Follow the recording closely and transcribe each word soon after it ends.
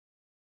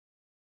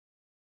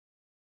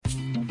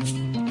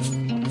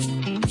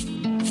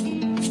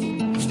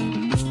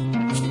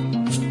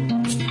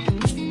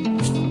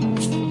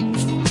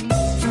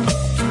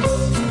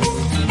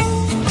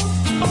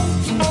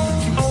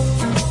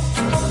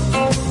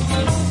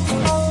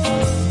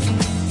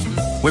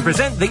We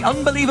present The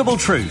Unbelievable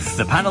Truth,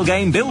 the panel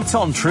game built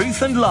on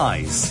truth and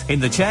lies.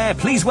 In the chair,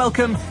 please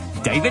welcome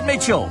David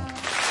Mitchell.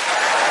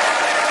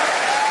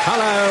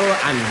 Hello,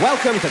 and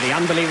welcome to The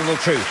Unbelievable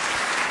Truth.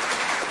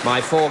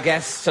 My four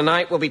guests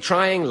tonight will be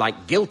trying,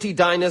 like guilty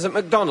diners at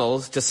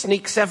McDonald's, to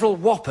sneak several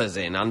Whoppers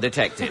in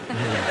undetected.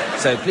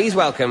 So please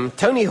welcome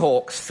Tony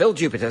Hawks, Phill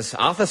Jupitus,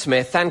 Arthur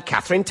Smith, and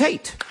Catherine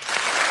Tate.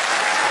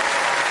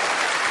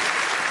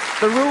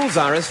 The rules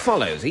are as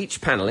follows.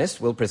 Each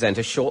panellist will present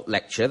a short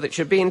lecture that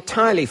should be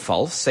entirely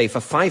false, save for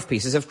 5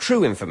 pieces of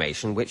true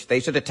information which they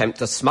should attempt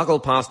to smuggle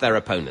past their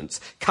opponents,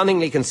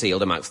 cunningly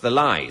concealed amongst the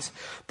lies.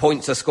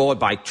 Points are scored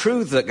by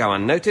truths that go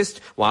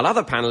unnoticed, while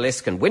other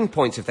panellists can win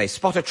points if they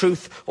spot a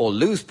truth or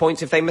lose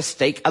points if they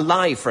mistake a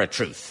lie for a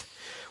truth.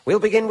 We'll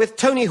begin with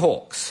Tony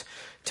Hawks.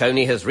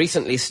 Tony has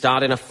recently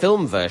starred in a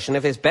film version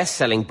of his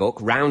best-selling book,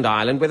 Round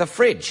Ireland with a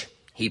Fridge.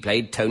 He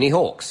played Tony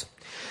Hawks.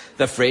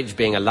 The fridge,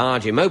 being a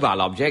large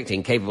immobile object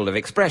incapable of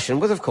expression,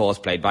 was of course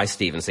played by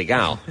Steven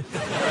Seagal.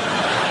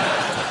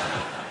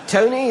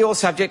 Tony, your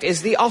subject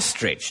is the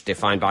ostrich,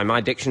 defined by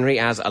my dictionary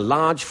as a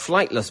large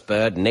flightless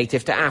bird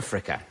native to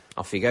Africa.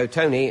 Off you go,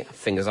 Tony.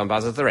 Fingers on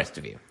buzzers, the rest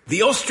of you.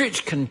 The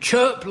ostrich can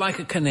chirp like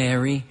a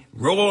canary,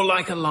 roar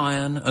like a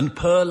lion, and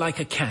purr like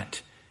a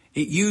cat.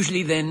 It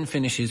usually then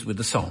finishes with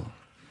a song.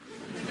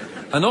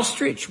 An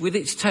ostrich with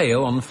its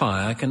tail on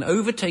fire can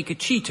overtake a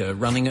cheetah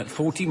running at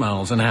 40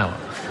 miles an hour.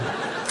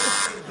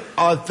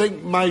 I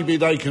think maybe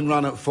they can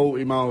run at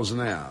 40 miles an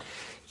hour.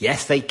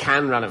 Yes, they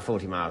can run at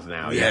 40 miles an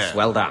hour. Yeah. Yes,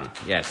 well done.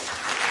 Yes.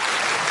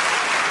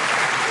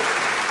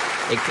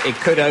 It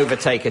could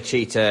overtake a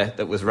cheetah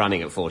that was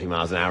running at 40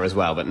 miles an hour as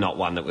well, but not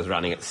one that was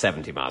running at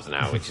 70 miles an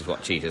hour, which is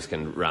what cheetahs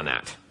can run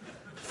at.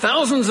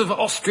 Thousands of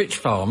ostrich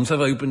farms have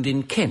opened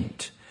in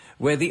Kent,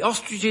 where the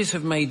ostriches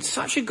have made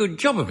such a good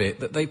job of it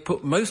that they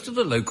put most of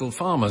the local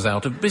farmers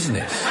out of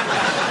business.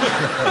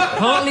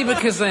 Partly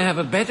because they have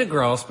a better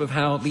grasp of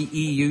how the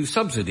EU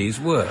subsidies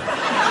work.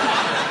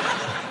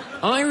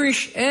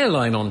 Irish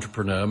airline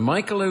entrepreneur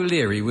Michael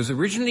O'Leary was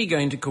originally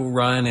going to call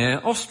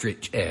Ryanair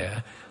Ostrich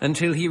Air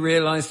until he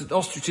realised that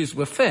ostriches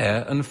were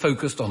fair and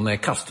focused on their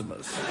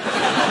customers.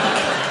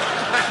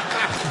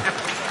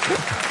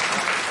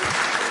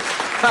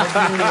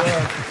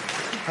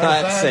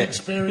 That's it.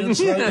 Experience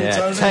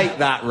later, take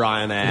that,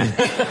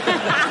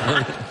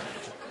 Ryanair.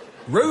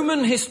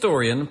 Roman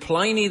historian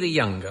Pliny the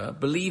Younger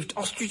believed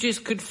ostriches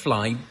could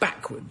fly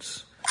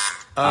backwards.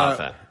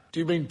 Arthur. Do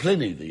you mean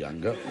Pliny the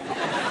Younger?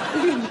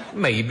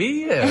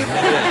 Maybe,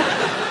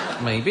 yeah.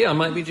 Maybe. I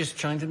might be just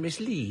trying to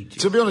mislead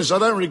you. To be honest, I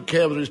don't really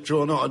care whether it's true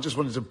or not. I just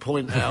wanted to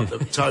point out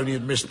that Tony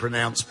had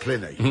mispronounced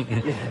Pliny.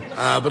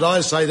 But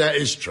I say that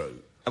is true.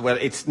 Well,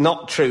 it's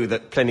not true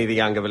that Pliny the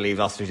Younger believed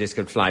ostriches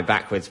could fly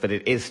backwards, but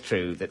it is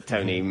true that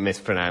Tony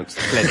mispronounced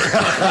Pliny.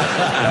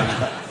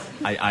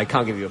 I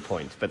can't give you a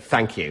point, but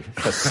thank you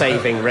for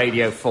saving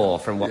Radio 4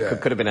 from what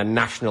could have been a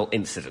national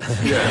incident.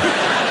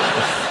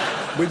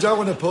 Yeah. We don't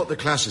want to put the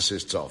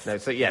classicists off. No,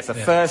 so yes, the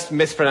first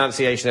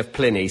mispronunciation of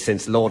Pliny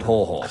since Lord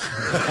Hawhorse.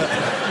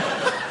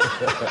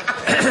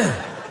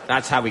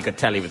 That's how we could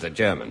tell he was a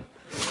German.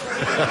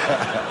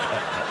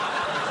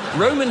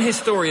 Roman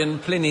historian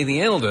Pliny the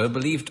Elder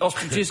believed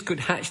ostriches could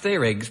hatch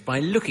their eggs by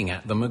looking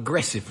at them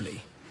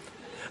aggressively.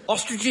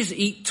 Ostriches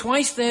eat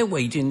twice their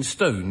weight in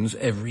stones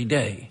every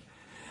day.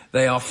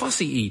 They are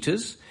fussy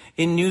eaters.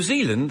 In New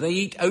Zealand, they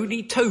eat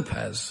only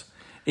topaz.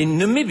 In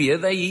Namibia,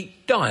 they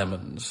eat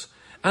diamonds.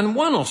 And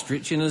one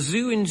ostrich in a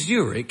zoo in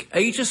Zurich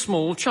ate a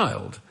small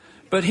child.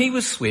 But he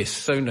was Swiss,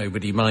 so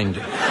nobody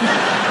minded.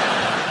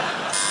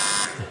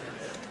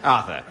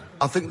 Arthur.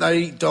 I think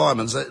they eat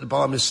diamonds.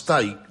 By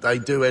mistake, they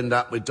do end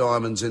up with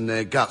diamonds in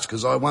their guts,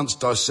 because I once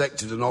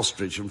dissected an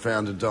ostrich and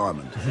found a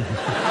diamond.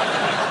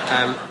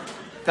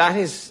 That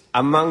is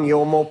among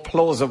your more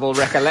plausible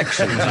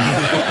recollections,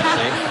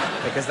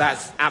 because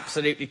that's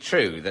absolutely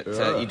true, that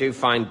you do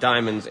find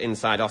diamonds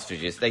inside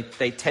ostriches. They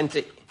tend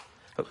to...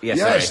 Oh,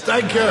 yes, sorry.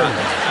 thank you.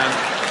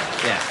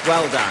 Yes,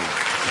 well done.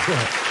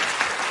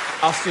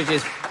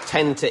 Ostriches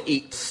tend to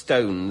eat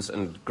stones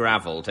and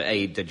gravel to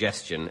aid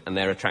digestion, and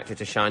they're attracted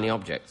to shiny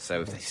objects.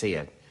 So if they see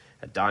a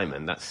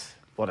diamond, that's...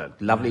 What a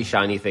lovely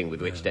shiny thing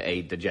with which to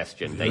aid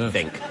digestion, they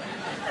think.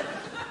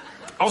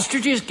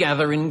 Ostriches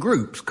gather in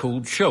groups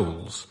called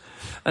shoals,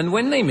 and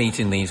when they meet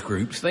in these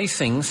groups, they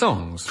sing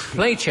songs,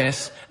 play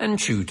chess, and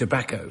chew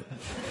tobacco.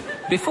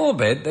 Before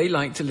bed, they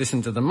like to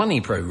listen to the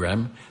money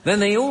programme, then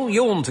they all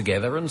yawn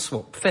together and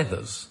swap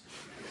feathers.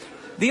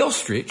 The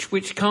ostrich,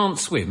 which can't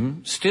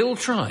swim, still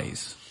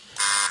tries.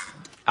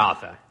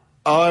 Arthur.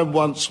 I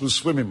once was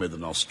swimming with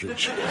an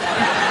ostrich.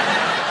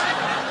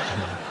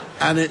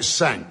 And it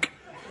sank.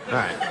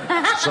 Right.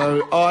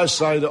 So I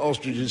say that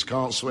ostriches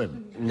can't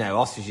swim. No,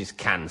 ostriches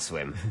can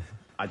swim.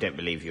 I don't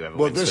believe you ever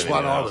Well, went this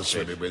swimming one with an I was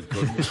ostrich. swimming with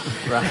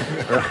couldn't. Right.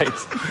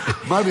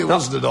 Maybe it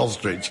wasn't an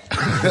ostrich.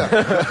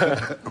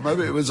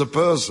 Maybe it was a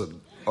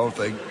person, I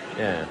think.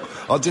 Yeah.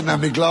 I didn't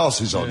have my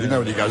glasses on, you know,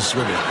 when you go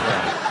swimming.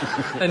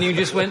 Yeah. And you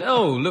just went,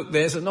 oh, look,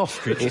 there's an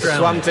ostrich You drowning.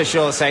 swam to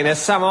shore saying, there's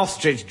some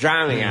ostrich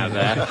drowning out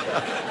there.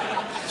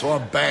 So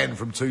I'm banned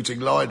from tooting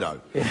Lido.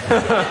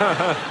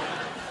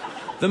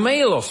 The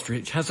male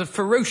ostrich has a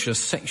ferocious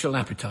sexual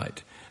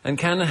appetite and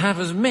can have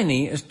as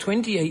many as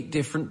 28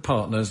 different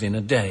partners in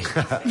a day.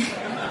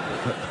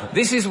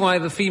 This is why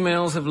the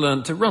females have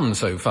learnt to run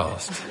so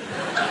fast,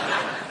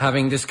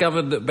 having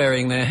discovered that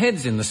burying their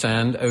heads in the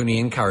sand only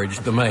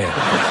encouraged the male.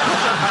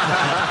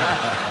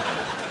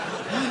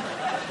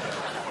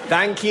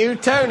 Thank you,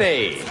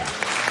 Tony.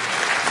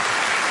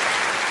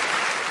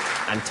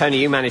 And Tony,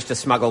 you managed to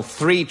smuggle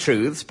 3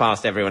 truths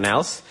past everyone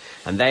else,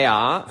 and they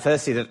are,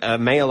 firstly, that a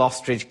male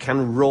ostrich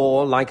can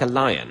roar like a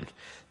lion.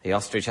 The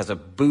ostrich has a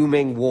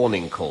booming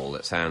warning call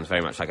that sounds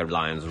very much like a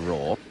lion's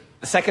roar.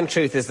 The second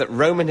truth is that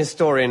Roman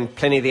historian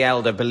Pliny the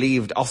Elder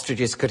believed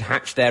ostriches could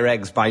hatch their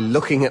eggs by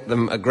looking at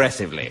them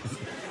aggressively.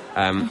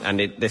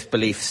 This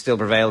belief still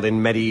prevailed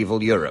in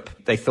medieval Europe.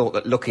 They thought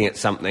that looking at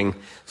something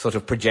sort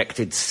of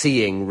projected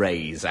seeing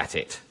rays at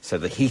it. So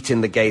the heat in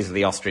the gaze of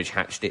the ostrich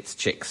hatched its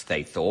chicks,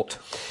 they thought.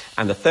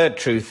 And the third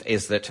truth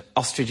is that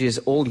ostriches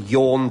all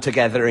yawn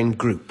together in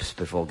groups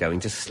before going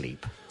to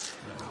sleep.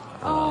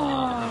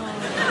 Oh.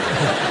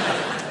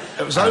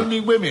 It was only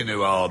women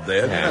who are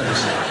there.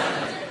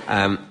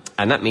 Yeah.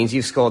 And that means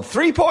you've scored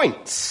 3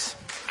 points.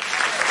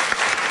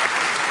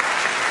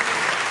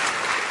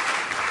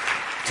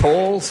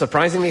 Tall,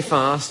 surprisingly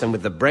fast, and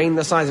with the brain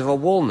the size of a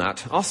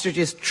walnut,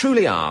 ostriches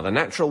truly are the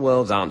natural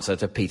world's answer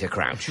to Peter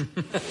Crouch.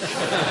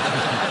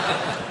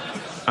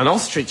 An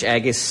ostrich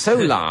egg is so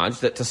large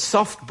that to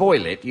soft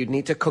boil it, you'd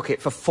need to cook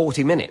it for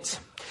 40 minutes.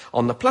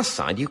 On the plus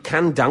side, you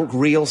can dunk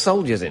real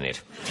soldiers in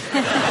it.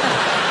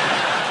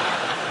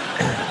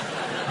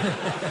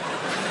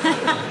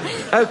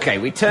 OK,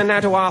 we turn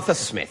now to Arthur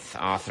Smith.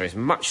 Arthur is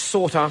much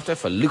sought after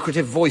for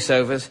lucrative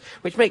voiceovers,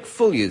 which make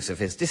full use of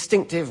his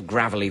distinctive,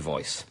 gravelly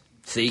voice.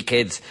 See,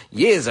 kids,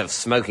 years of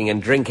smoking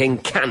and drinking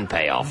can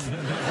pay off.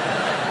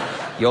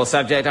 Your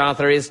subject,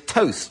 Arthur, is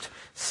toast,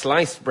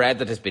 sliced bread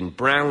that has been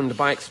browned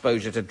by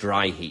exposure to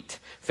dry heat.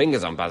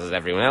 Fingers on buzzers,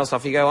 everyone else.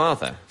 Off you go,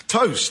 Arthur.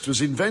 Toast was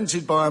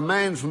invented by a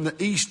man from the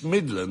East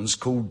Midlands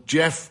called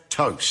Jeff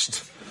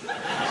Toast.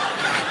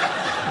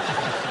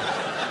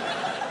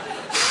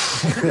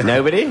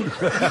 Nobody?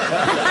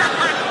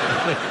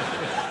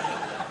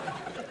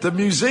 The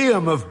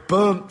Museum of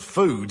Burnt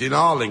Food in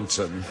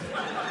Arlington,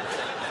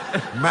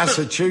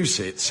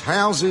 Massachusetts,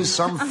 houses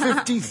some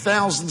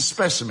 50,000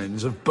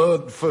 specimens of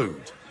burnt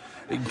food,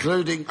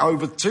 including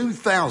over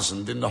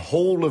 2,000 in the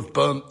Hall of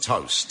Burnt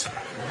Toast.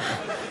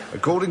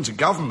 According to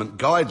government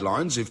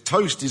guidelines, if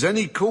toast is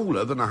any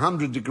cooler than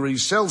 100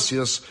 degrees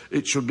Celsius,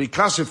 it should be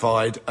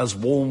classified as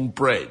warm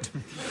bread.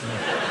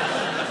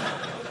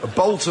 A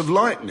bolt of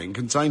lightning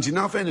contains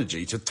enough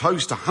energy to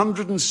toast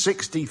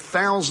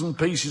 160,000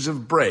 pieces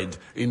of bread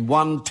in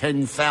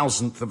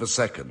 1/10,000th of a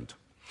second.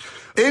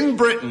 In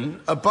Britain,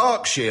 a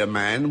Berkshire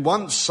man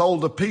once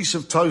sold a piece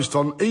of toast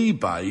on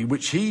eBay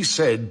which he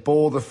said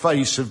bore the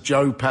face of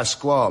Joe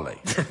Pasquale.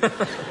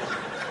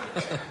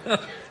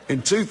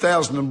 In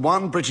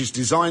 2001, British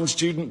design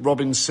student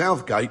Robin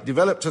Southgate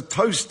developed a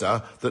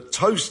toaster that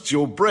toasts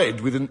your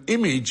bread with an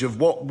image of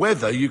what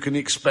weather you can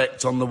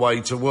expect on the way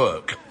to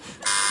work.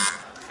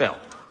 Phil.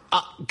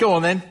 Go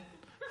on, then.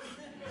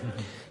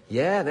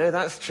 Yeah, no,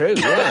 that's true,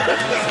 yeah.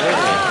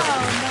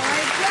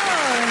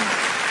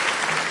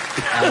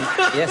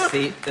 Yes,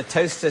 the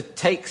toaster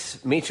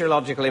takes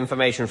meteorological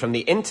information from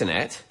the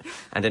internet,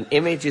 and an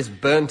image is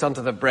burnt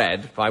onto the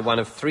bread by one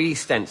of 3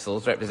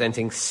 stencils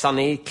representing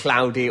sunny,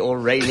 cloudy, or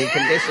rainy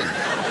conditions.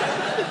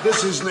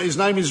 His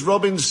name is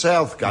Robin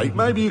Southgate.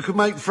 Maybe you could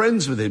make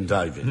friends with him,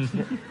 David.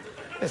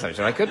 Yes, I'm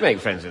sure I could make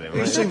friends with him.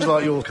 He seems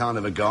like your kind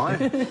of a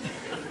guy.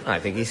 I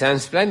think he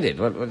sounds splendid.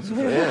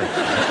 Yeah.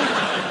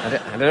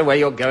 I don't know where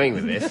you're going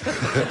with this.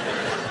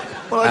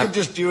 Well, I could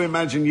just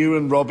imagine you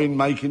and Robin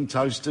making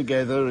toast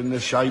together in the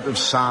shape of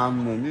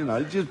sun, and,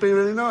 it'd just be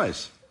really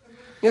nice.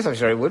 Yes, I'm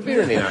sure it would be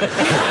really nice.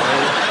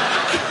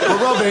 Well,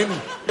 Robin,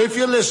 if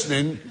you're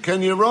listening,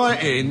 can you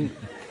write in,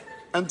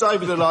 and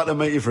David would like to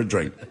meet you for a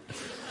drink.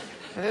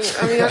 I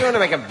don't want to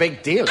make a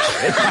big deal of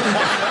it.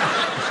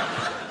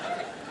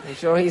 I'm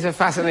sure he's a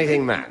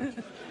fascinating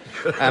man.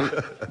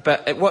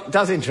 But what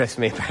does interest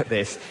me about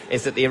this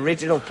is that the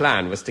original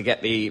plan was to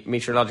get the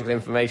meteorological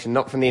information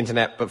not from the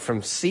internet but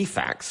from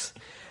CFAX,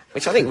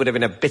 which I think would have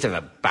been a bit of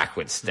a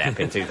backward step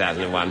in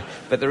 2001.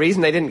 But the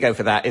reason they didn't go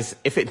for that is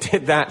if it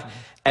did that,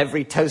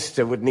 every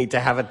toaster would need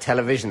to have a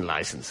television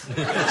licence.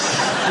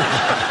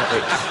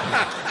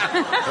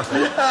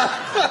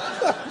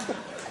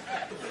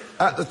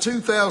 At the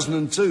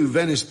 2002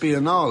 Venice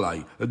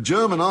Biennale, a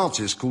German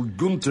artist called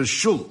Gunther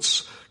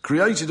Schultz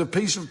created a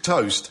piece of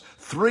toast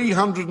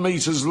 300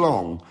 metres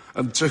long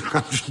and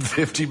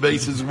 250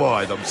 metres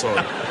wide, I'm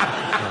sorry.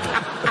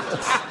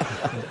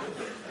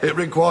 It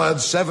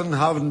required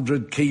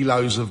 700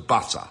 kilos of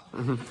butter.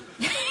 Imagine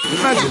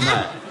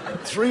that.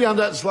 300,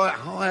 that's like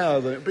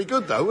higher than... It'd be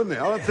good, though, wouldn't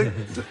it? I think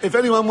if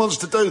anyone wants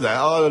to do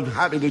that, I'm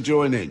happy to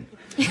join in.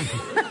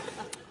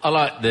 I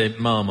like the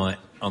Marmite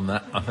on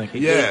that, I think.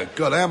 Yeah,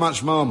 God, how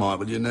much Marmite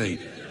would you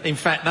need? In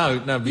fact, no,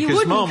 because You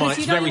wouldn't, Marmite's 'cause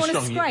you don't very want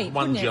to strong. scrape,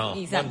 One wouldn't it? jar.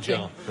 Exactly.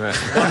 One jar.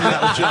 One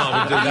little jar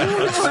would do that. You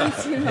wouldn't want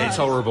too much. It's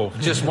horrible.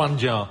 Just one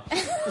jar.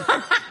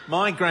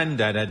 My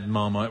granddad had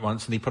Marmite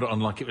once and he put it on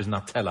like it was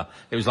Nutella.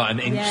 It was like an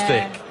inch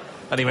thick.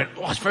 And he went,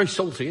 oh, it's very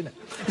salty, isn't it?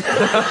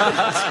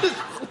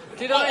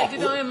 Did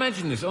I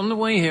imagine this? On the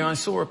way here, I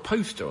saw a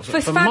poster or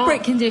something. For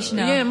fabric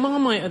conditioner? Yeah,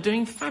 Marmite are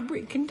doing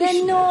fabric conditioner.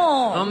 They're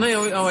not. Aren't they?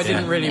 Oh, I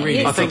didn't really read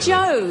it. It's a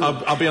joke.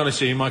 I'll be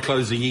honest with you, my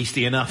clothes are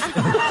yeasty enough.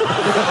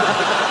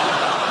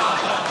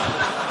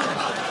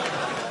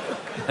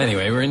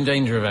 Anyway, we're in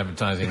danger of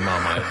advertising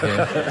Marmite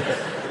here.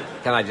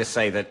 Can I just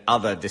say that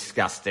other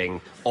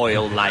disgusting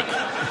oil-like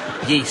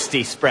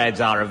yeasty spreads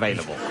are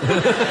available?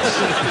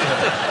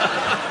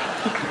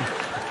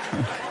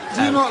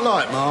 Do you not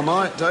like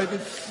Marmite, David?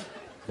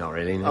 Not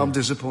really, no. I'm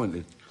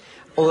disappointed.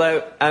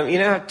 Although, you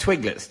know how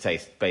Twiglets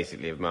taste,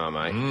 basically, of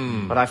Marmite?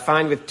 What I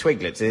find with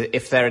Twiglets is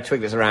if there are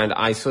Twiglets around,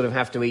 I sort of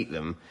have to eat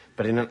them,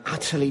 but in an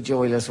utterly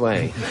joyless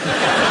way.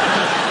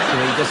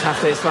 You just have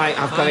to, it's like,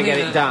 I've got to get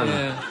it done.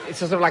 Yeah. It's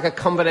sort of like a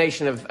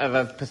combination of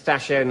a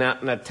pistachio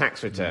nut and a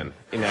tax return,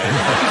 you know.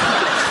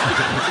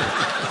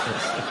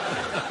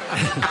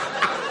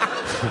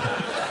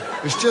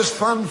 It's just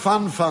fun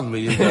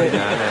with you.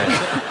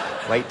 No.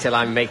 Wait till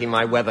I'm making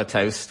my weather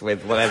toast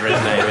with whatever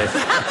his name is.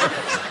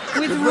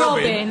 With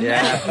Robin.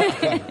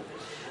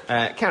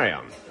 Yeah. Carry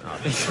on.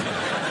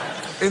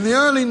 In the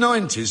early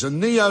 90s, a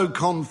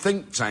neocon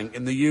think tank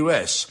in the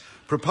US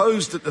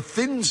proposed that the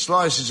thin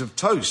slices of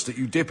toast that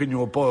you dip in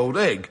your boiled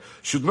egg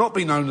should not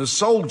be known as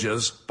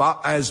soldiers,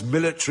 but as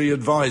military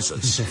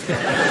advisors.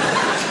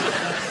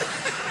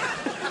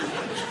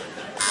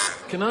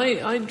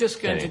 I'm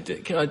just going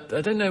to... I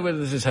don't know whether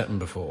this has happened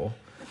before,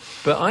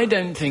 but I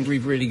don't think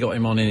we've really got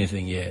him on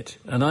anything yet.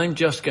 And I'm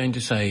just going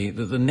to say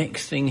that the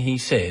next thing he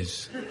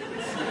says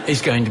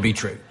is going to be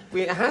true.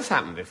 It has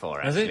happened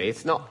before, Has actually. it?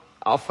 It's not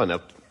often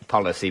a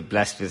policy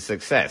blessed with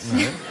success.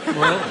 No.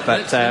 Well,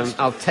 but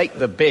I'll take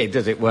the bid,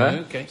 as it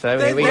were. Okay. So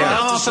here we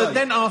go.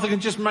 Then Arthur can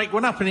just make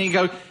one up and he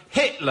can go,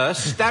 Hitler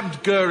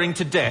stabbed Goering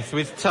to death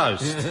with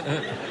toast.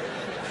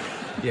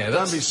 Yeah,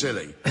 Don't be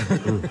silly.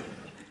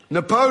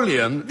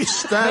 Napoleon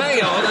stabbed...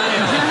 Hang on.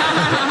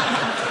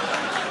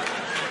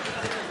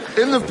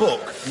 In the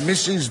book,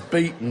 Mrs.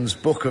 Beaton's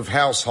Book of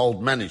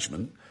Household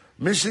Management,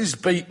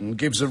 Mrs. Beaton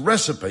gives a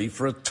recipe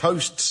for a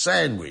toast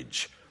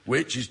sandwich,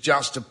 which is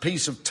just a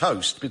piece of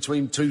toast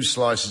between two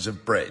slices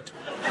of bread.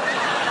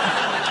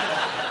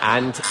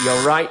 And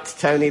you're right,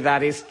 Tony,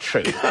 that is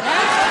true.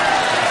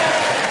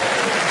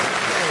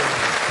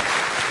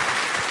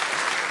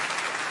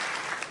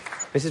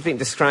 Mrs. Beaton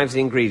describes the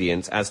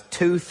ingredients as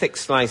 2 thick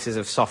slices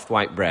of soft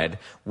white bread,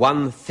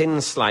 1 thin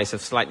slice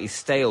of slightly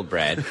stale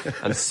bread,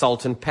 and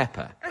salt and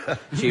pepper.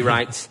 She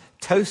writes,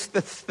 toast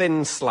the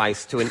thin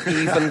slice to an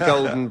even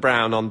golden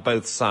brown on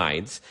both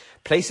sides,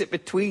 place it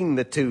between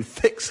the 2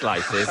 thick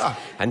slices,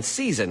 and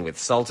season with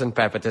salt and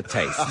pepper to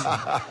taste.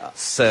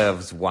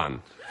 Serves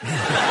 1.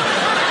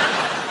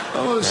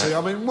 Honestly, I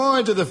mean,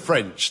 why do the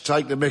French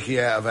take the mickey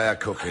out of our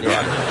cooking?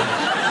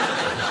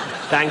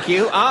 Thank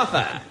you,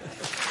 Arthur.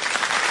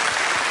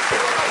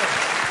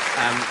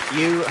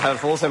 You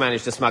have also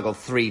managed to smuggle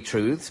 3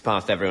 truths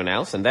past everyone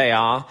else, and they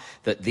are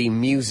that the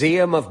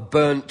Museum of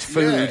Burnt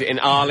Food in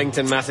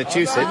Arlington,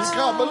 Massachusetts... I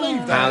can't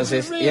believe that.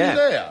 Houses, Is it really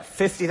there?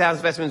 50,000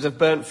 specimens of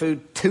burnt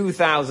food,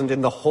 2,000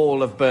 in the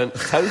Hall of Burnt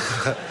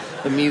Toast.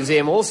 The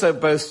museum also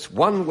boasts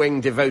one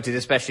wing devoted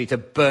especially to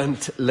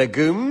burnt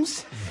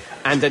legumes,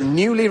 and a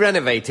newly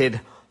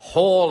renovated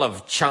Hall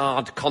of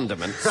Charred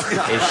Condiments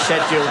is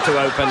scheduled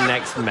to open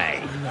next May.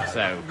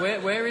 So,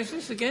 Where is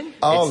this again?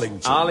 Arlington.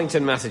 It's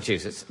Arlington,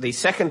 Massachusetts. The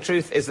second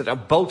truth is that a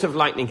bolt of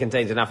lightning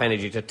contains enough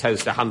energy to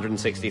toast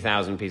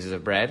 160,000 pieces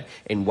of bread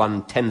in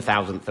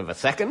 1/10,000th of a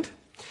second.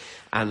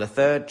 And the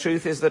third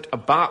truth is that a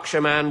Berkshire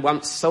man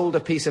once sold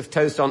a piece of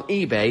toast on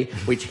eBay,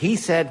 which he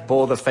said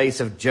bore the face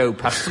of Joe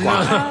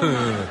Pasquale.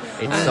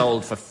 It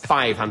sold for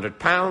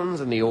 £500,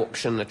 and the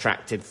auction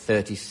attracted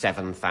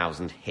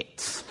 37,000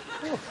 hits.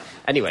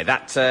 Anyway,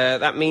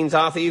 that means,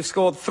 Arthur, you've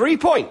scored 3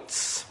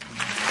 points.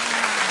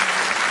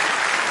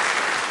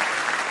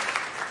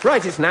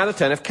 Right, it's now the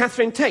turn of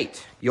Catherine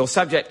Tate. Your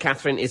subject,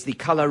 Catherine, is the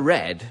colour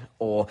red,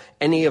 or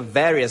any of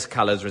various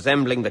colours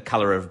resembling the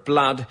colour of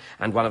blood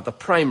and one of the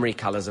primary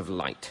colours of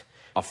light.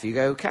 Off you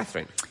go,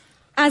 Catherine.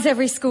 As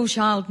every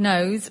schoolchild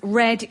knows,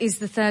 red is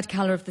the third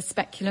colour of the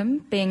speculum,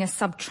 being a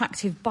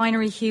subtractive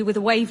binary hue with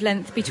a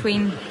wavelength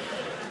between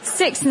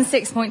 6 and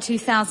 6.2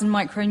 thousand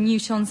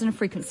micronewtons and a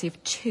frequency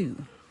of 2.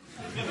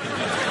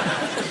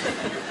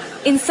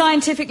 In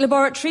scientific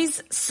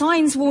laboratories,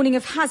 signs warning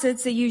of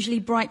hazards are usually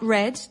bright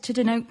red to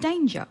denote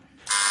danger.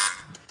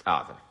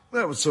 Arthur.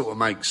 That would sort of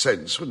make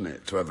sense, wouldn't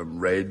it? To have them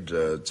red,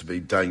 to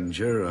be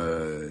danger,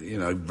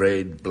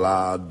 red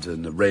blood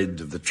and the red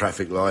of the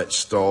traffic light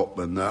stop.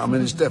 And, I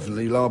mean, it's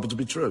definitely liable to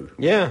be true.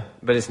 Yeah,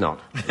 but it's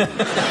not.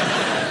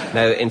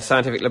 No, in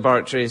scientific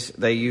laboratories,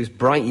 they use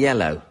bright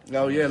yellow.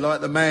 Oh, yeah, like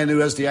the man who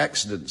has the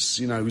accidents,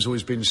 who's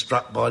always been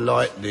struck by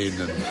lightning.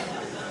 And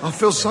I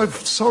feel so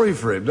sorry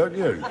for him, don't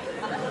you?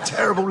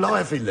 Terrible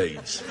life he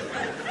leads.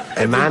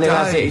 The man who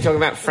has it, you're talking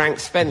about Frank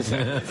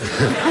Spencer.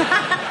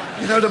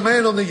 You know, the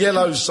man on the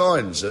yellow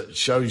signs that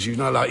shows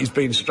like he's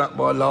been struck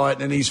by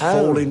lightning, he's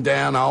falling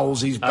down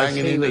holes, he's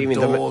banging in the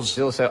doors.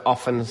 He's also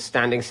often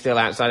standing still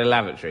outside a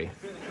lavatory.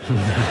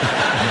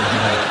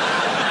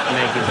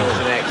 Making doors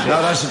an exit.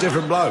 No, that's a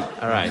different bloke.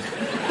 All right.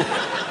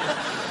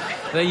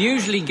 They're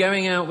usually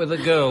going out with a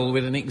girl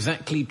with an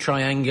exactly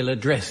triangular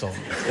dress on.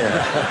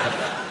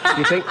 Yeah.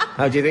 Do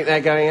you think they're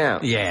going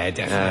out? Yeah,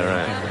 definitely. Oh,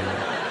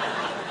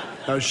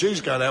 right. No,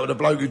 she's going out with a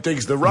bloke who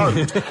digs the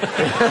road.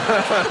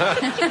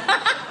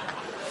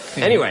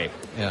 Anyway.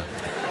 Yeah.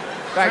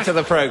 Back to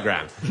the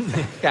programme.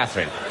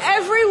 Catherine.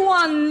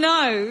 Everyone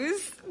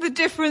knows the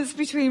difference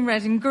between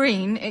red and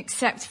green,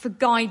 except for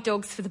guide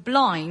dogs for the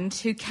blind,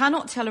 who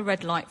cannot tell a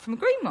red light from a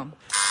green one.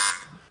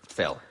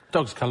 Phil.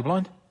 Dogs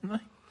colourblind,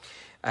 aren't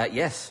they?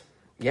 Yes.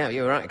 Yeah,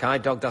 you're right. A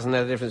guide dog doesn't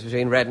know the difference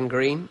between red and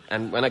green,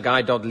 and when a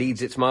guide dog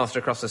leads its master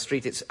across the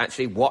street, it's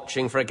actually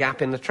watching for a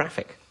gap in the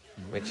traffic,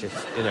 which is,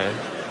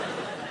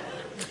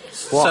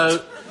 What?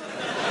 So,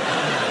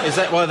 is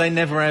that why they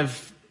never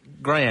have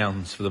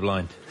greyhounds for the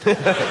blind?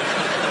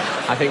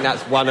 I think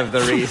that's one of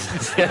the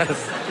reasons, yes.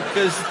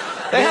 Because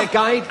they have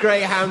guide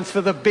greyhounds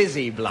for the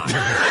busy blind.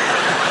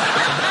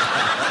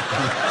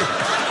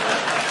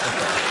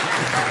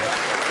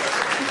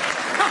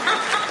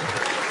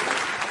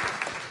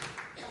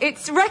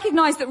 It's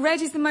recognised that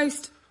red is the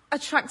most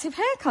attractive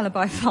hair colour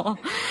by far.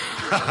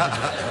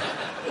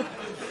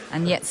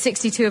 And yet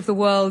 62 of the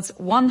world's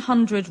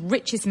 100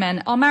 richest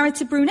men are married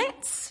to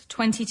brunettes,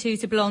 22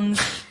 to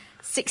blondes,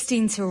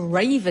 16 to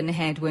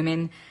raven-haired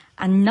women,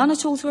 and none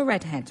at all to a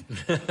redhead.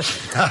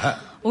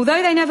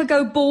 Although they never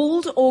go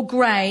bald or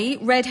grey,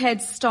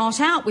 redheads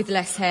start out with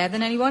less hair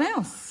than anyone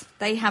else.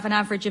 They have an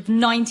average of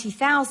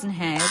 90,000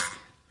 hairs.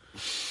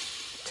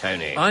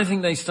 Tony. I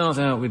think they start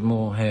out with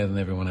more hair than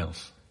everyone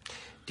else.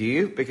 Do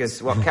you?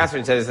 Because what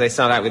Catherine said is they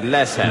start out with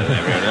less hair than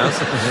everyone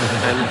else.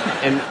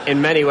 And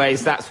in many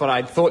ways, that's what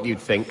I thought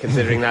you'd think,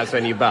 considering that's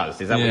when you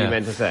buzzed. Is that what you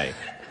meant to say?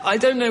 I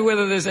don't know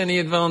whether there's any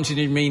advantage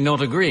in me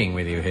not agreeing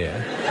with you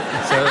here.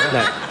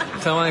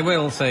 So I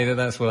will say that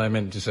that's what I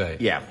meant to say.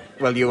 Yeah.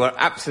 Well, you were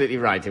absolutely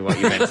right in what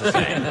you meant to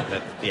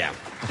say. Yeah.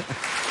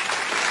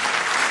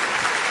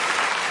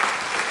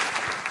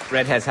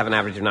 Redheads have an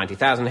average of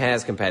 90,000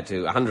 hairs compared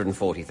to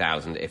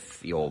 140,000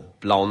 if you're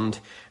blonde.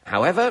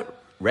 However,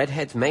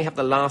 redheads may have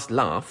the last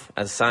laugh,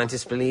 as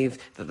scientists believe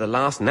that the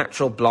last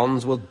natural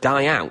blondes will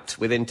die out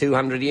within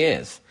 200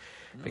 years,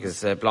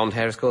 because blonde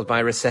hair is caused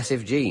by a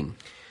recessive gene.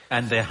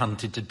 And they're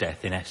hunted to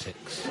death in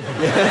Essex.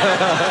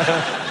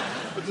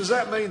 But does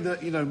that mean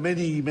that,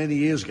 many, many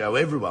years ago,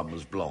 everyone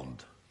was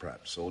blonde,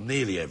 perhaps, or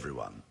nearly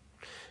everyone?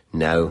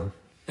 No.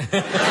 I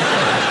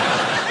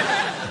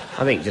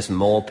think just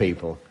more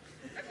people.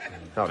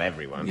 Not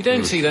everyone. You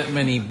don't see that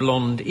many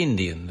blonde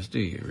Indians, do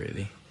you,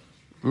 really?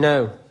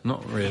 No.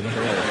 Not really.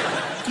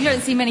 You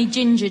don't see many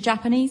ginger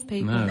Japanese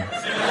people. No.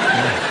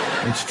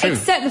 It's true.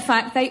 Except the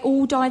fact they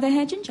all dye their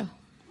hair ginger.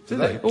 Do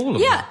they? All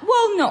of them? Yeah,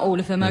 well, not all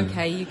of them,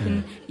 OK. You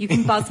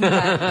can buzz me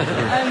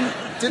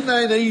back. Didn't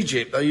they in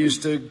Egypt, they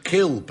used to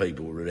kill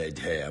people with red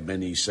hair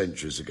many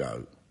centuries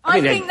ago?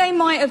 I think they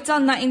might have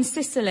done that in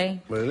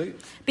Sicily. Really?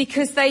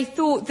 Because they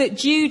thought that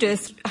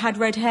Judas had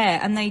red hair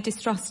and they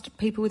distrust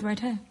people with red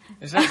hair.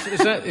 Is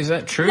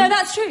that true? No,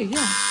 that's true,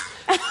 yeah.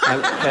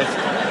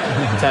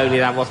 Tony,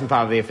 that wasn't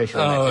part of the official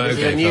message.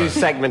 This is a new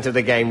segment of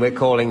the game we're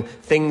calling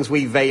Things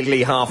We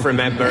Vaguely Half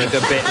Remember and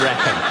a Bit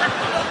Reckon.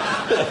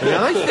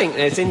 I think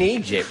there's in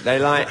Egypt,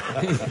 they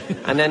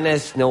and then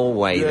there's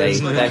Norway.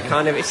 They're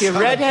kind of, if you're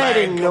red-haired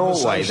in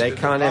Norway, they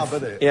kind of,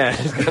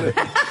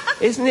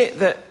 isn't it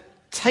that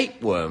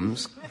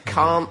tapeworms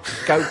can't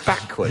go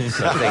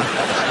backwards, I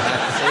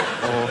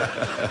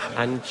think?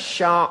 And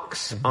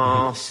sharks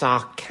are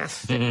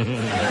sarcastic.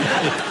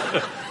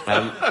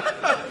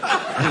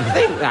 I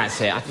think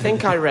that's it. I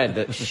think I read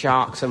that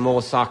sharks are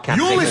more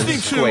sarcastic You're than listening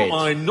squid. to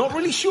I'm Not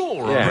Really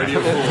Sure on Yeah. Radio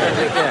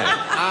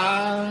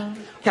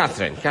 4.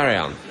 Catherine, carry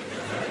on.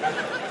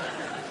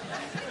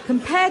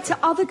 Compared to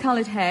other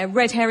coloured hair,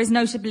 red hair is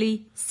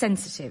notably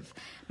sensitive.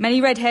 Many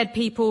red-haired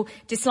people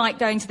dislike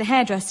going to the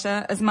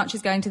hairdresser as much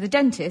as going to the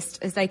dentist,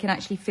 as they can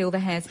actually feel the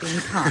hairs being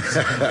cut.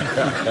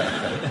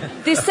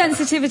 This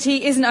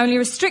sensitivity isn't only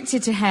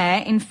restricted to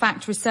hair. In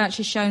fact, research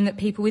has shown that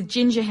people with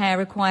ginger hair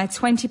require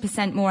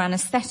 20% more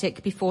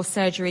anaesthetic before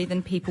surgery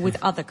than people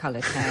with other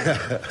coloured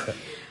hair.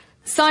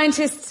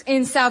 Scientists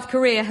in South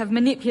Korea have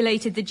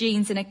manipulated the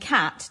genes in a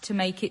cat to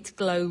make it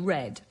glow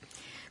red.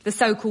 The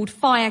so-called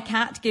fire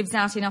cat gives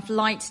out enough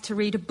light to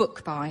read a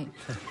book by.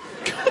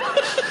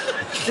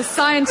 The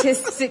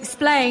scientists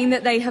explain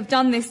that they have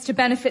done this to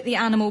benefit the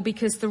animal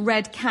because the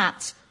red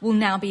cat will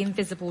now be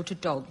invisible to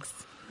dogs.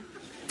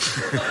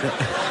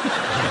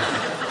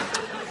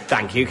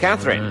 Thank you,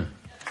 Catherine.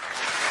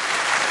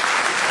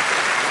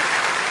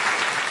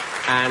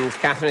 And,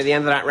 Catherine, at the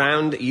end of that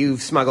round,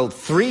 you've smuggled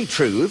 3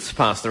 truths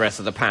past the rest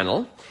of the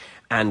panel.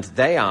 And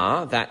they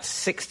are that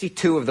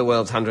 62 of the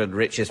world's 100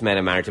 richest men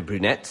are married to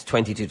brunettes,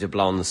 22 to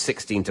blondes,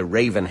 16 to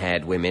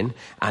raven-haired women,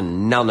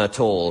 and none at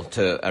all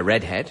to a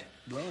redhead.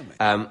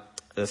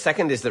 The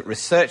second is that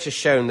research has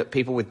shown that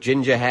people with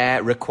ginger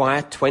hair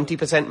require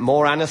 20%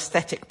 more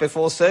anaesthetic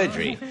before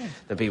surgery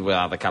than people with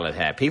other coloured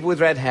hair. People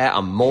with red hair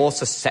are more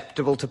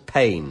susceptible to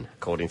pain,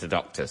 according to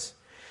doctors.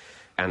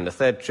 And the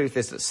third truth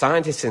is that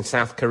scientists in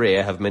South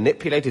Korea have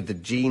manipulated the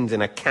genes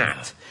in a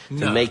cat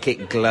to make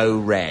it glow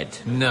red.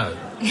 No.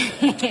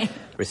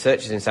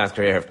 Researchers in South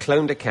Korea have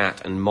cloned a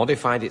cat and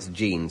modified its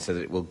genes so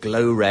that it will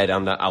glow red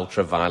under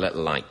ultraviolet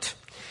light.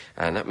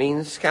 And that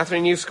means,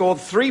 Catherine, you've scored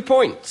 3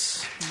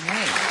 points.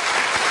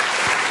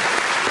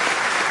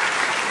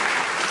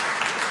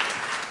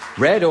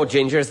 Red or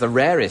ginger is the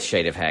rarest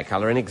shade of hair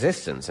colour in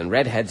existence, and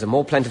redheads are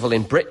more plentiful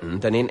in Britain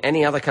than in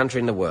any other country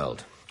in the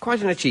world.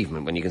 Quite an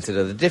achievement when you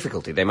consider the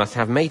difficulty they must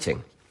have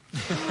mating.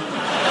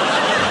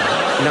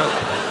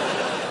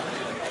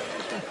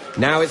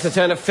 Now it's the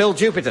turn of Phill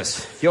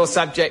Jupitus. Your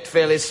subject,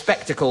 Phill, is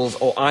spectacles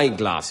or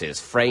eyeglasses,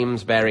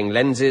 frames bearing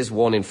lenses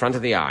worn in front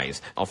of the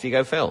eyes. Off you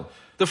go, Phill.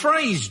 The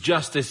phrase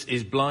 "justice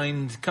is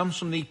blind" comes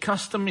from the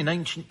custom in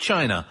ancient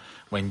China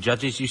when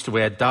judges used to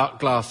wear dark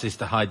glasses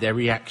to hide their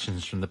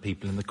reactions from the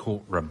people in the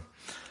courtroom.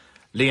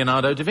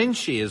 Leonardo da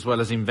Vinci, as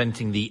well as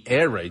inventing the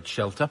air raid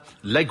shelter,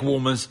 leg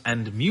warmers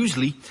and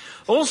muesli,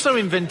 also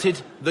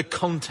invented the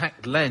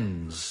contact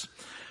lens.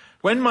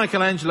 When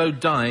Michelangelo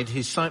died,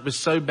 his sight was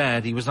so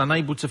bad he was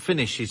unable to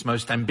finish his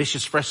most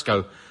ambitious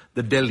fresco,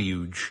 The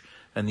Deluge,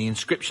 and the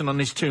inscription on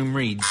his tomb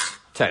reads...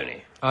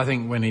 Tony. I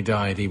think when he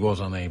died, he was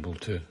unable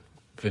to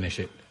finish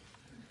it.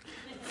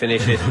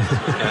 Finish it.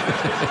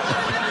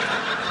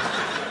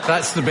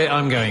 That's the bit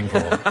I'm going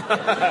for.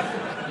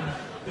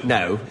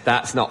 No,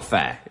 that's not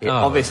fair.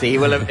 Obviously, he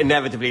will have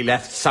inevitably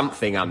left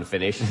something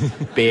unfinished,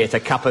 be it a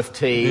cup of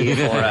tea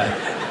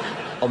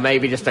or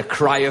maybe just a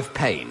cry of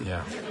pain.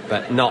 Yeah.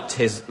 But not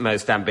his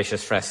most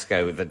ambitious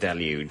fresco, The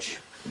Deluge,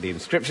 the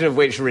inscription of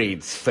which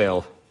reads,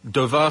 Phill...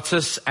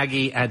 Dovatus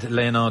agi ad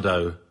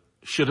Leonardo.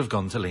 Should have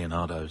gone to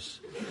Leonardo's.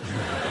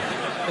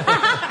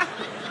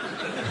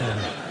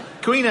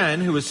 Queen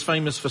Anne, who was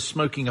famous for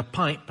smoking a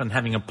pipe and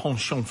having a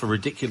penchant for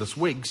ridiculous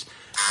wigs...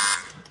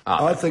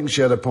 I think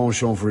she had a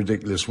penchant for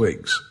ridiculous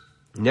wigs.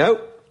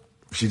 No.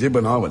 She did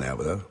when I went out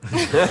with her.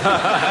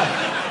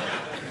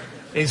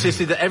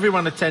 insisted that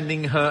everyone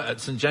attending her at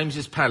St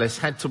James's Palace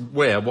had to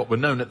wear what were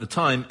known at the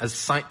time as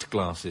sight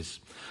glasses.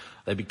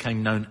 They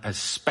became known as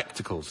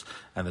spectacles,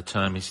 and the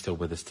term is still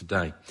with us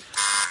today.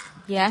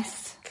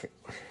 Yes.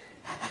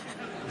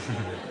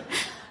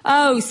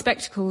 Oh,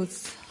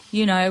 spectacles.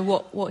 You know,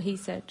 what he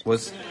said.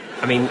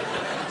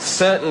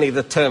 Certainly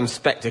the term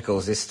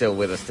spectacles is still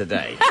with us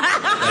today.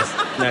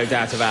 There's no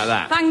doubt about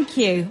that. Thank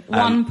you.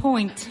 1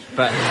 point.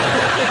 But...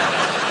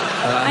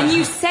 and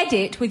you said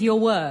it with your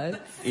words.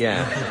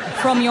 Yeah.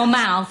 From your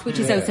mouth, which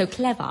is also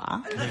clever.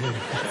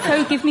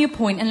 So give me a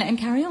point and let him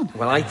carry on.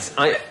 Well,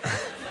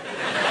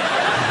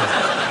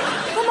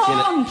 Come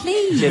on,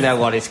 please. Do you know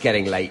what? It's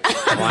getting late.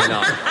 Why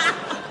not?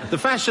 The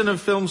fashion of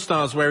film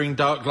stars wearing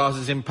dark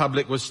glasses in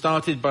public was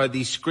started by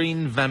the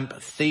screen vamp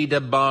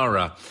Theda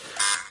Bara.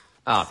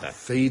 Arthur.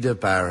 Theda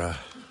Bara.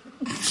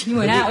 You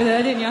went out with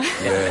her, didn't you?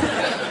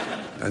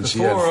 Yeah. And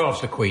Before or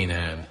after Queen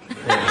Anne?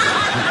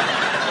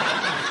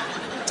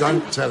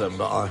 Don't tell them,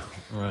 but I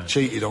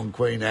cheated on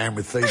Queen Anne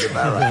with Theda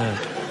Bara.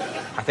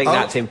 I think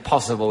that's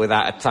impossible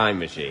without a time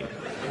machine.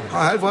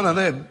 I had one of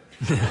them.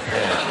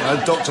 I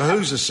had Doctor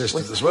Who's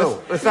assistant as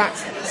well. Was that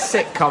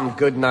sitcom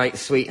Goodnight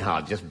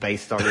Sweetheart just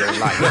based on your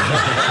life?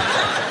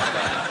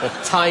 The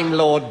Time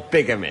Lord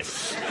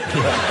bigamist.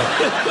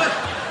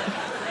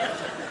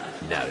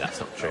 No, that's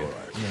not true.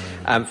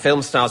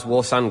 Film stars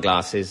wore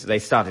sunglasses. They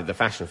started the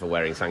fashion for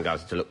wearing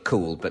sunglasses to look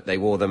cool, but they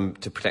wore them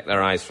to protect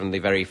their eyes from the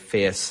very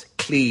fierce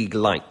Klieg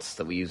lights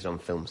that were used on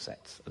film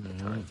sets at the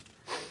time.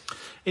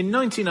 In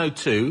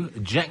 1902,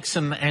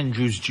 Jackson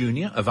Andrews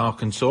Jr. of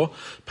Arkansas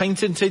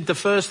patented the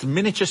first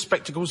miniature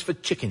spectacles for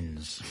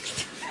chickens.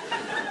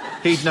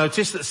 He'd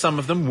noticed that some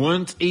of them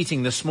weren't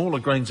eating the smaller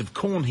grains of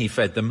corn he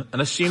fed them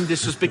and assumed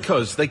this was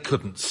because they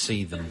couldn't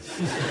see them.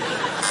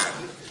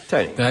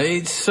 Tony.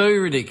 It's so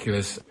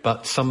ridiculous,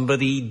 but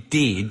somebody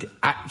did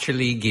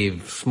actually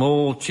give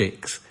small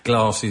chicks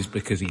glasses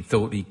because he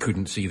thought he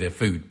couldn't see their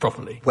food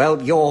properly.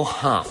 Well, you're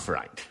half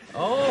right.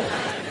 Oh.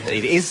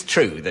 It is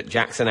true that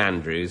Jackson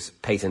Andrews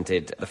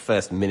patented the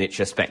first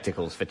miniature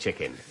spectacles for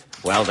chickens.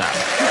 Well done.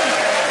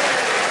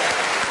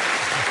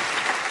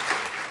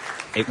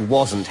 It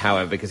wasn't,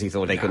 however, because he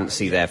thought they couldn't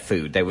see their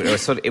food. It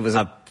was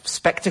a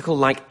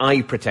spectacle-like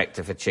eye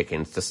protector for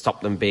chickens to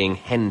stop them being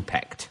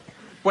henpecked.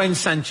 When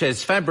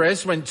Sanchez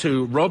Fabres went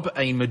to rob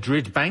a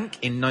Madrid bank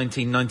in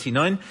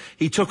 1999,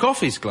 he took off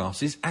his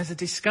glasses as a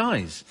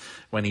disguise.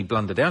 When he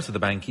blundered out of the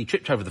bank, he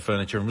tripped over the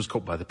furniture and was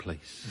caught by the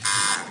police.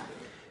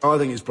 I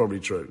think it's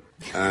probably true.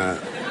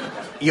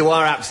 You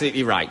are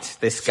absolutely right.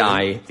 This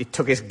guy, he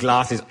took his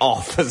glasses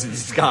off as a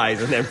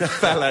disguise and then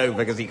fell over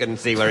because he couldn't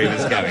see where he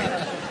was going.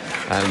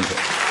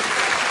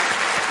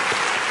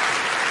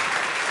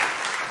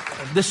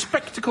 The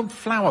spectacled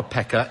flower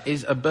pecker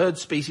is a bird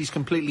species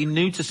completely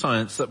new to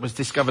science that was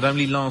discovered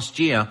only last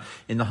year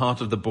in the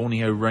heart of the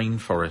Borneo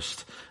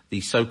rainforest.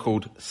 The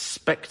so-called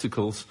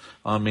spectacles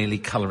are merely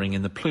colouring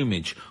in the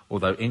plumage,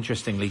 although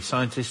interestingly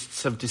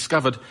scientists have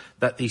discovered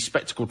that the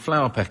spectacled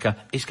flowerpecker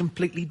is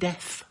completely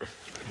deaf.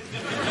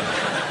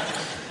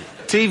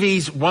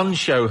 TV's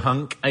one-show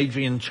hunk,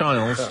 Adrian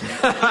Chiles,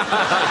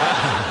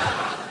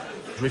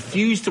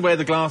 refused to wear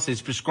the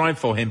glasses prescribed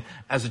for him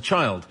as a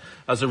child.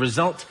 As a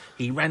result,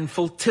 he ran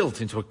full tilt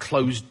into a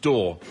closed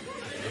door.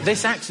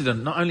 This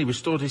accident not only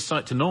restored his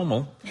sight to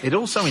normal, it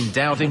also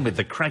endowed him with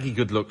the craggy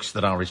good looks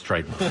that are his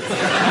trademark.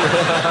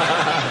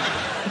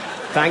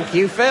 Thank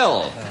you,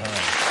 Phil.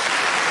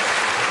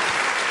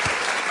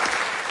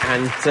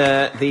 And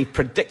the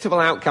predictable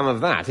outcome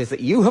of that is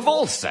that you have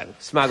also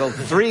smuggled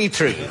 3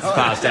 truths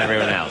past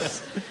everyone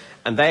else.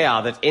 And they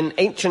are that in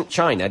ancient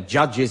China,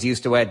 judges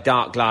used to wear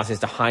dark glasses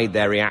to hide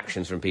their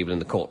reactions from people in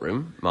the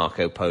courtroom.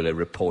 Marco Polo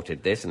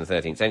reported this in the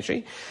 13th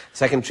century.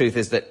 Second truth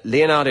is that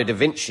Leonardo da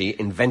Vinci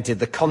invented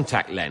the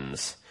contact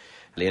lens.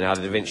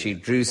 Leonardo da Vinci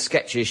drew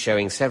sketches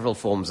showing several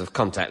forms of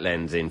contact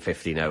lens in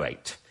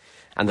 1508.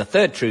 And the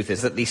third truth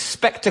is that the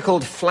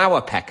spectacled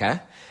flowerpecker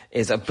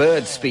is a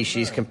bird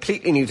species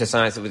completely new to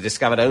science that was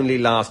discovered only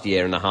last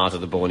year in the heart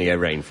of the Borneo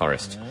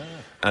rainforest.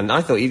 And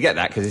I thought you'd get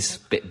that because it's a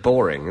bit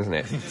boring, isn't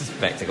it?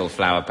 Spectacled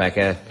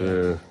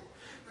flowerpecker.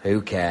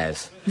 Who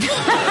cares?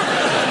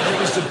 It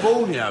was the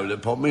Borneo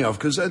that popped me off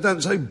because they don't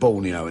say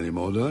Borneo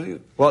anymore, do they?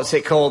 What's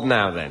it called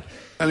now, then?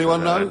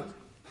 Anyone know?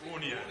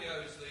 Borneo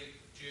is the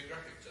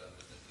geographic term,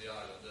 isn't it, for the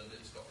island, and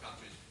it's got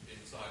countries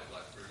inside it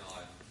like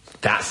Brunei.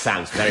 That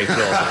sounds very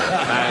plausible.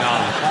 Hang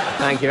on.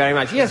 Thank you very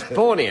much. Yes,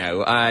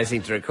 Borneo, I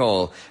seem to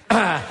recall.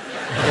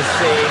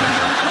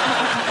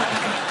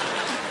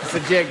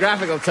 It's a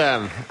geographical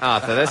term,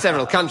 Arthur. There are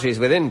several countries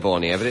within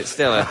Borneo, but it's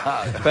still a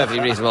perfectly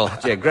reasonable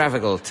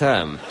geographical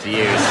term to use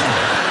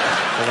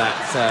for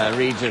that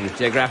region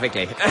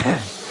geographically.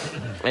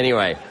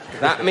 Anyway,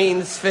 that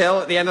means,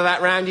 Phil, at the end of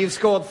that round, you've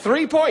scored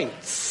 3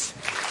 points.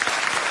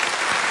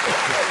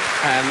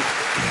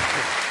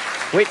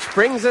 Which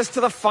brings us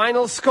to the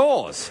final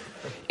scores.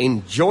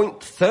 In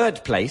joint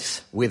third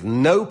place, with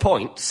no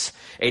points,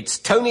 it's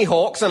Tony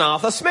Hawks and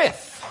Arthur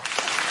Smith.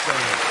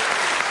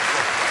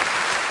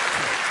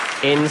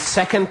 In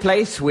second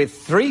place, with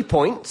 3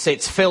 points,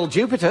 it's Phill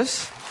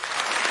Jupitus.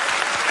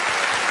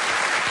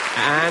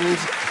 And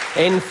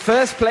in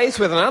first place,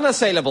 with an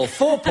unassailable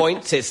 4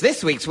 points, it's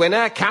this week's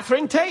winner,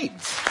 Catherine Tate.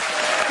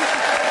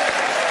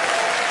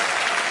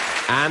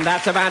 And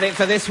that's about it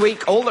for this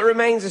week. All that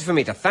remains is for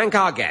me to thank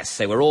our guests.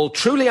 They were all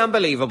truly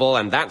unbelievable,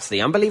 and that's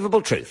the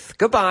unbelievable truth.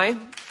 Goodbye.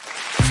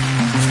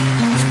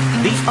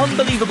 The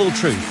Unbelievable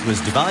Truth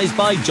was devised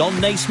by John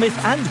Naismith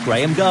and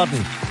Graham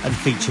Garden and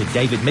featured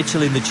David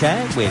Mitchell in the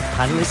chair with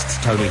panellists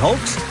Tony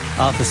Hawks,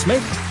 Arthur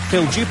Smith,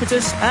 Phill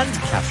Jupitus and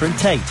Catherine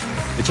Tate.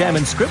 The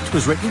chairman's script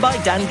was written by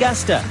Dan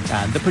Gaster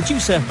and the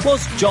producer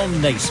was John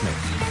Naismith.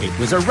 It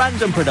was a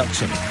random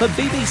production for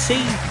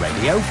BBC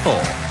Radio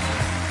 4.